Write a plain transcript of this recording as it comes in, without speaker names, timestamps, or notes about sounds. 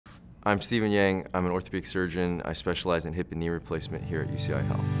I'm Stephen Yang. I'm an orthopedic surgeon. I specialize in hip and knee replacement here at UCI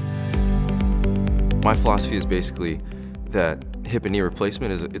Health. My philosophy is basically that hip and knee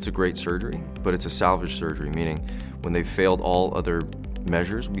replacement it's a great surgery, but it's a salvage surgery, meaning when they've failed all other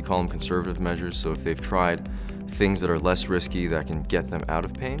measures, we call them conservative measures. So if they've tried things that are less risky that can get them out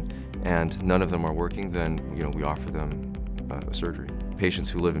of pain, and none of them are working, then we offer them a surgery.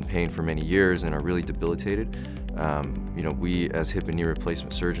 Patients who live in pain for many years and are really debilitated, we as hip and knee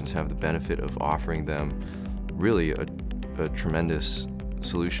replacement surgeons have the benefit of offering them really a tremendous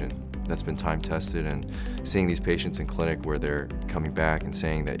solution that's been time tested, and seeing these patients in clinic where they're coming back and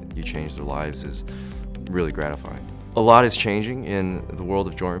saying that you changed their lives is really gratifying. A lot is changing in the world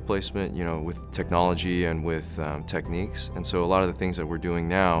of joint replacement, with technology and with techniques, and so a lot of the things that we're doing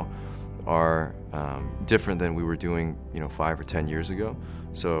now are different than we were doing 5 or 10 years ago.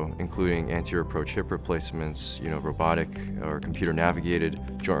 So including anterior approach hip replacements, robotic or computer navigated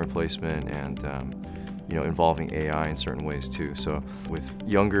joint replacement, and involving AI in certain ways too. So with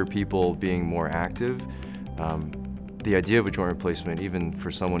younger people being more active, the idea of a joint replacement, even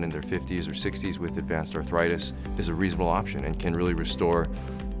for someone in their 50s or 60s with advanced arthritis, is a reasonable option and can really restore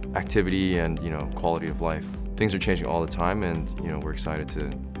activity and quality of life. Things are changing all the time, and we're excited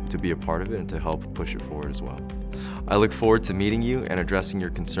to be a part of it and to help push it forward as well. I look forward to meeting you and addressing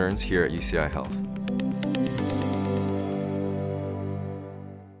your concerns here at UCI Health.